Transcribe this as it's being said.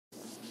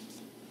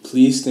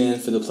Please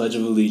stand for the Pledge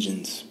of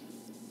Allegiance.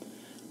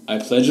 I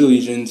pledge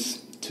allegiance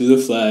to the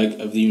flag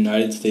of the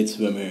United States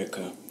of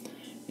America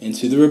and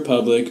to the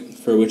republic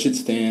for which it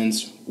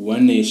stands,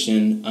 one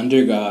nation,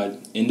 under God,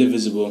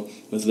 indivisible,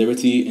 with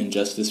liberty and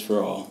justice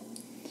for all.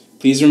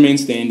 Please remain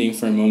standing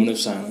for a moment of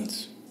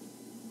silence.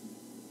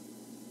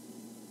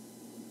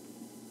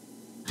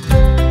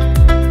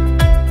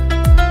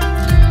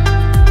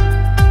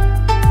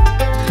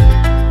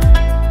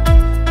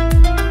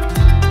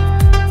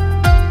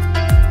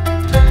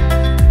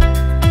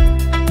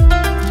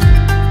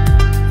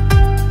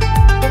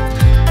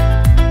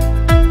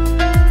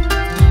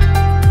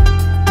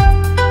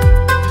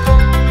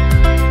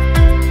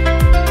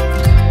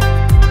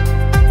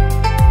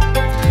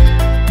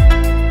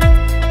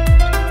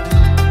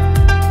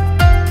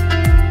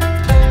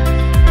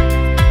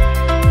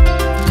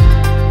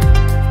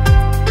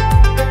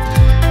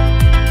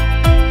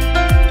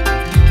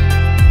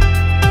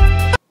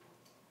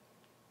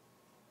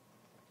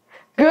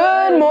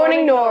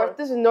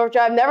 This is North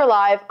Drive Never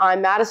Live.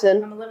 I'm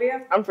Madison. I'm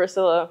Olivia. I'm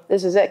Priscilla.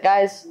 This is it,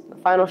 guys. The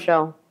final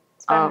show.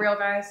 It's been real,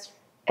 guys.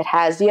 It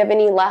has. Do you have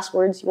any last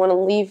words you want to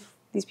leave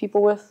these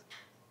people with?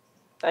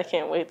 I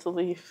can't wait to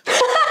leave.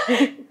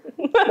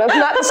 That's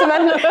not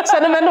the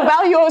sentimental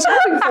value I was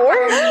hoping for.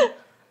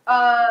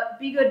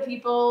 Be good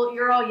people.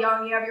 You're all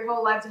young. You have your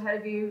whole lives ahead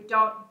of you.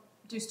 Don't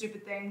do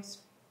stupid things.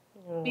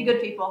 Be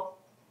good people.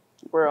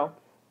 Real.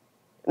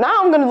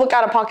 Now I'm going to look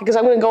out of pocket because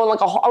I'm going to go in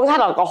I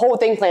had a whole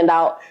thing planned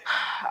out.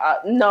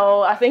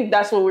 No, I think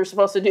that's what we're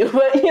supposed to do.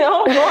 But, go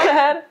on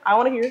ahead. I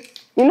want to hear.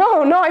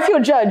 No, I feel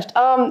judged.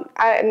 Now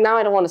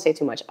I don't want to say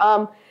too much.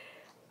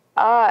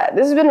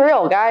 This has been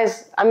real,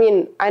 guys. I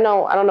mean, I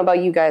don't know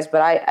about you guys,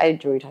 but I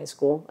enjoyed high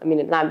school. I mean,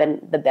 it's not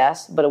been the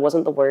best, but it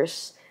wasn't the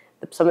worst.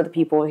 Some of the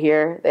people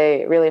here,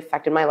 they really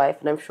affected my life,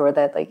 and I'm sure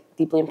that,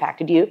 deeply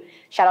impacted you.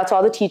 Shout out to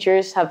all the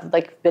teachers have,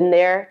 been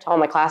there, to all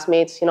my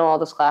classmates, all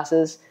those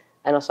classes.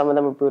 I know some of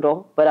them were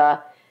brutal, but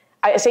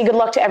I say good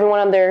luck to everyone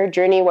on their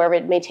journey, wherever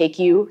it may take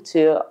you.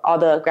 To all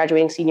the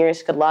graduating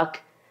seniors, good luck.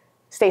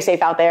 Stay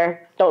safe out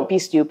there. Don't be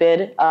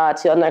stupid.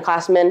 To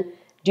underclassmen,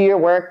 do your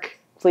work,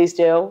 please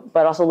do,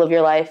 but also live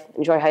your life.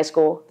 Enjoy high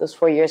school. Those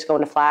 4 years go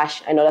in a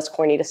flash. I know that's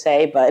corny to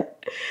say,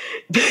 but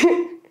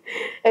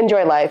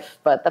enjoy life.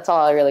 But that's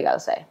all I really got to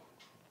say.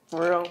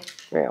 Real.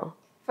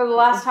 For the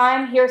last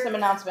time, here are some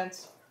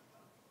announcements.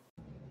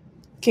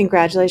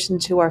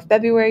 Congratulations to our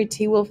February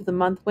T-Wolf of the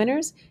Month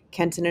winners,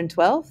 Kenton in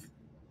 12th,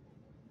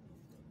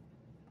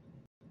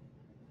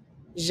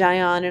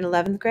 Jayon in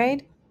 11th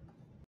grade,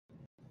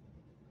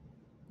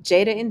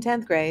 Jada in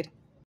 10th grade,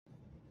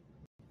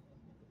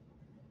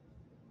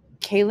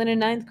 Kaylin in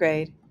 9th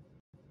grade,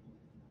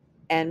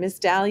 and Miss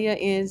Dahlia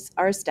is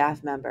our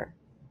staff member.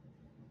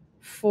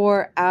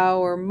 For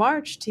our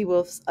March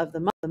T-Wolves of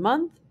the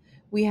month,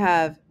 we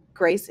have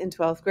Grace in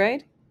 12th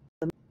grade,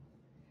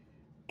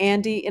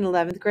 Andy in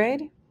 11th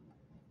grade,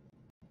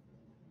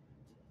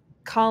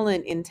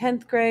 Colin in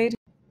 10th grade,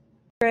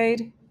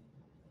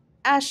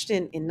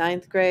 Ashton in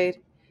 9th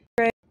grade,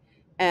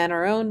 and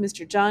our own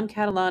Mr. John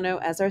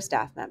Catalano as our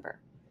staff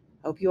member.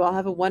 Hope you all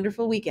have a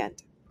wonderful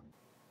weekend.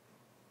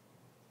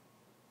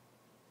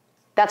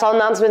 That's all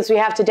announcements we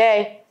have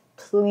today.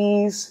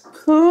 Please.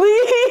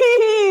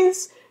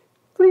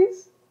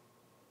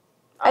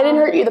 I didn't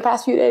hurt you the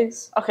past few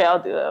days. Okay,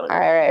 I'll do that. All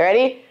right,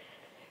 ready?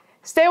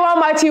 Stay well,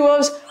 my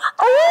T-Wolves.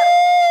 Woo!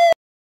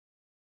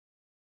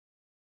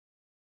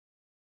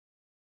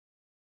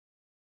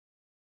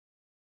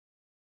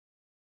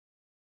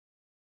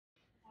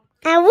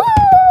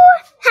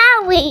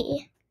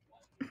 Howie!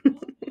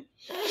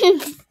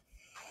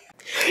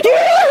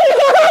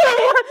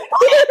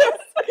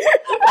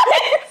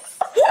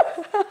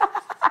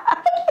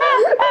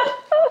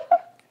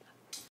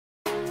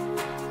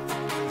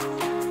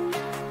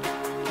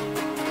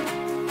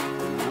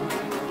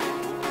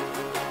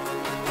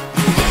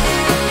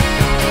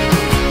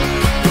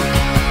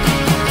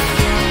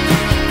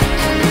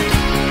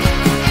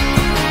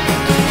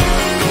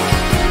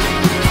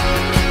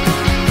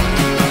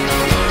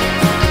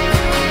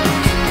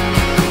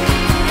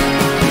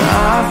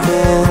 I've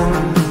been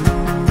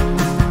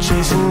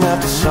chasing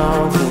after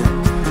something,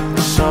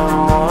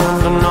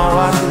 someone, don't know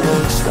what it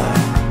looks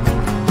like,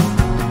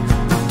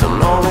 don't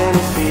know when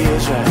it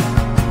feels right,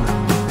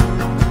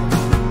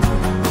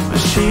 but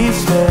she'd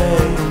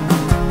stay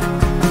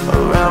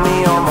around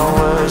me on my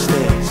worst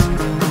days,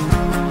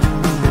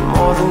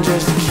 more than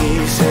just a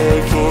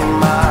keepsake in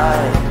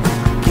mind,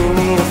 give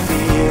me a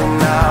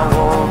feeling I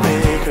won't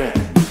regret,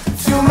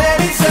 too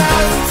many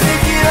times to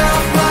take it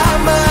off my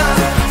mind.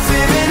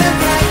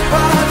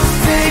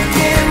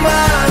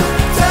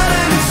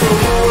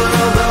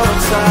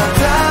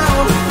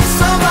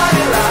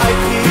 Somebody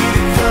like you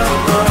to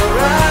come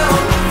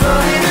around,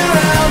 running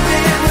around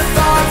in the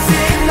thoughts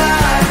at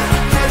night,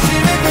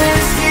 catching a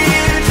glimpse of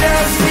you,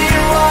 just see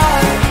why,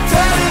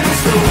 turning the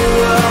story.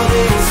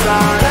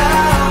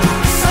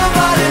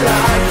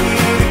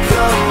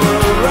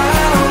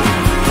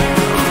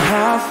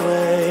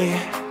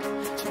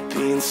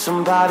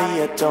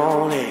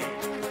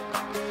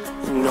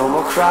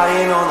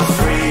 crying on the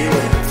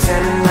freeway,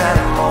 pretending that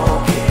I'm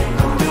okay,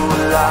 I'm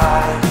doing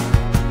life.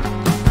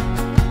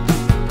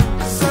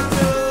 'Cause I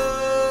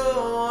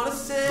don't wanna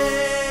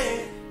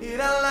say it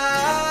out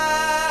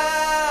loud.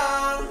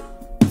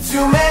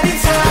 Too many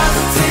times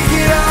I take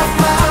it off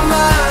my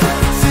mind,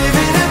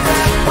 saving it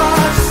back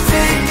while just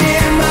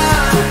taking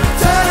mine,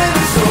 turning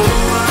this whole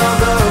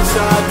world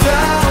upside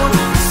down.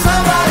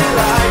 Somebody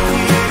like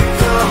you to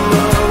come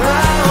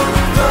around,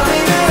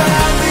 running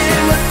around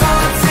in my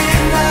thoughts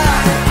at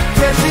night,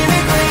 catching me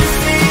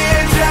crazy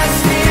and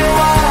dressed me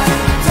wide,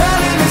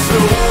 turning this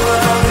whole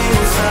world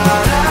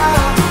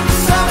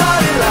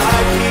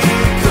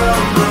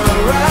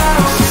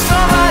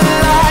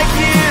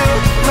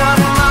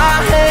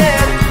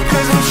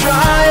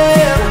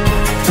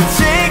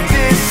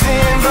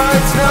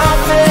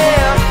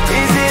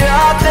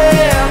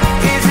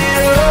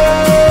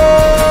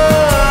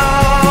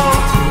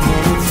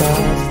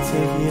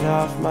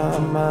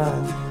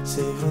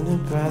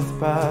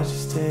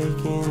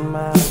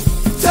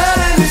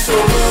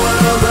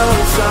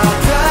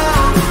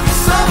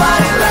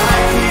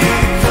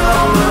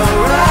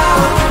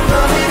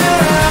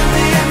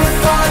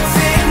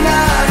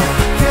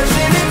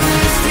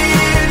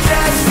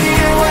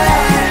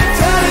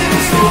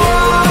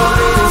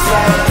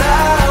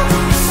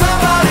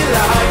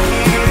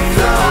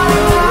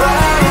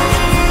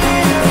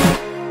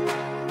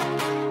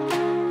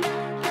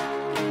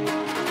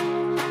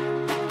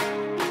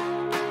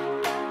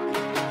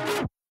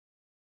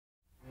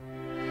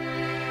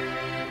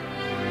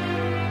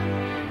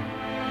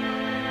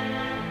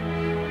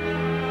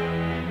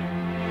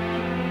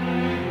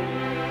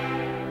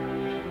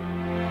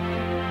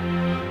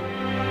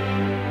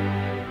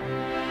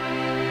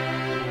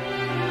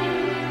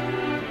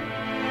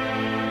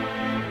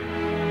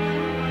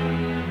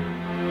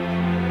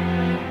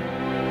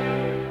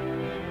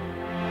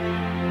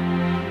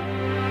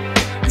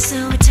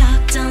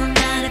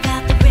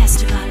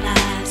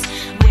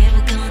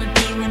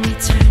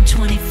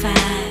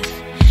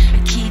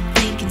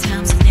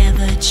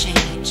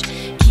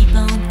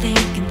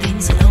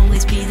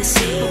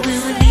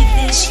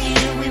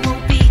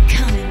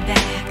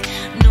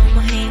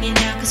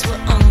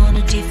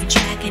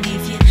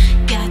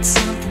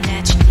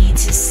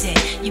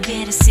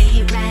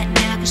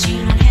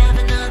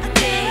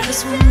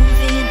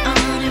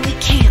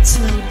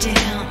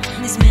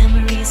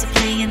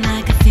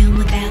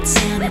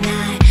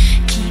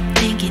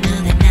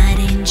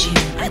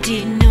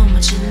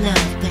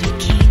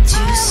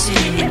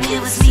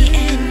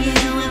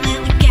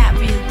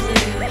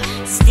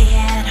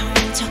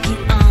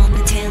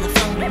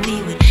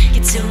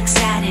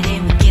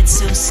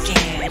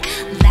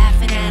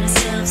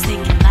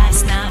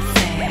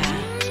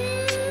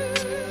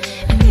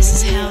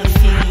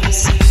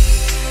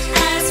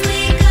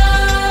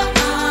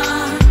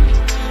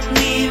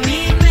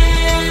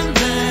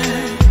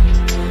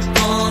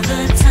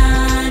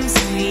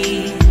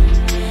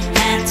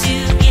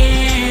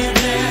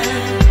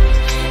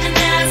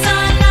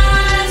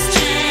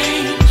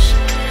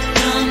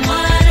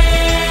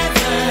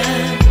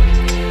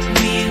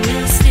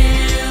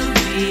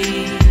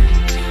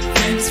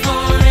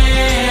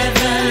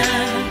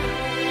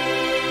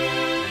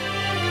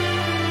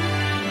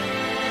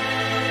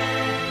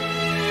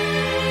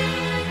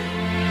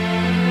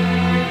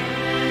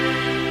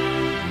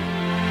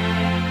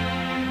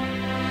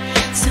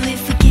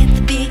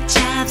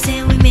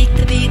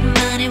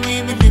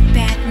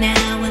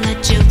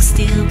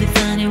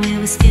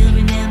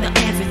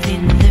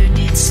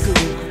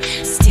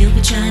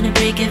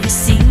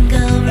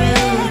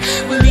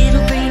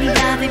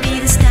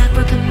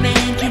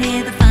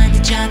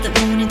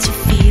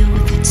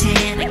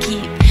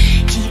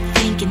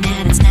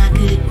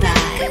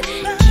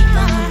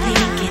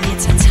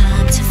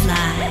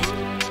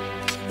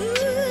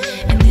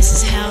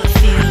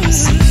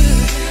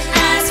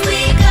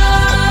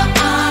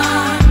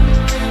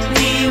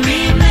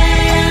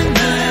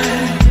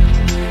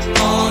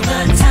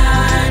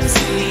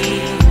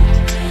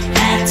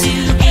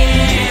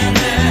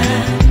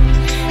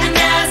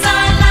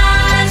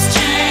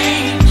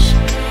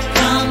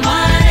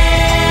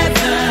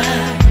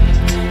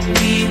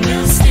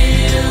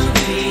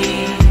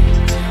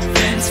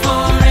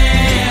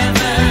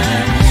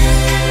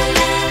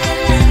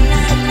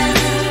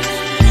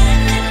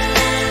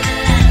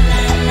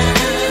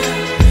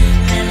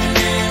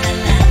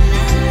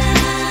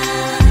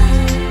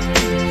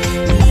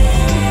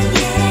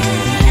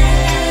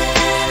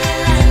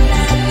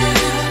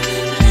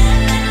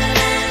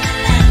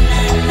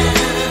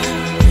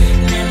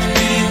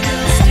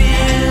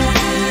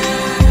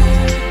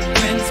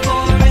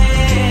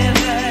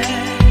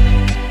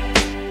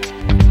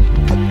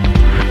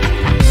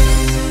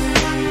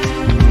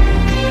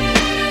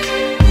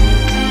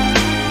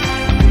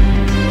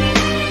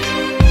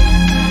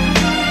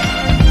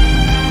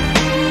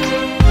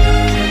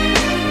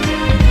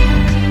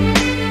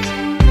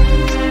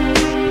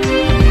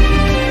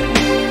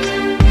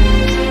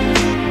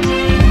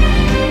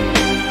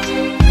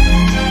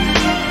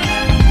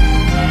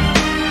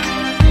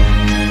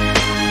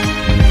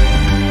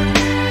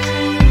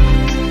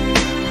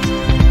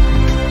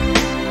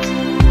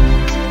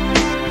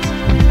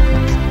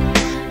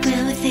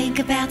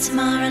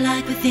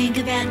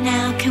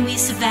Can we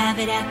survive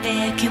it out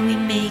there? Can we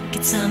make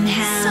it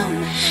somehow?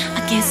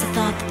 I guess I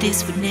thought that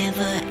this would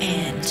never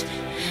end,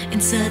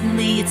 and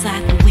suddenly it's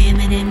like we're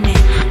women and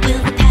men.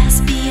 Will the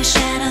past be a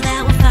shadow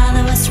that will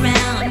follow us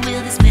round?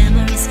 Will these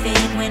memories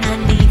fade when I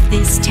leave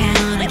this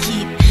town? I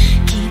keep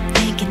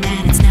thinking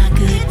that it's not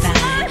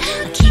goodbye.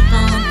 I keep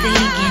on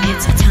thinking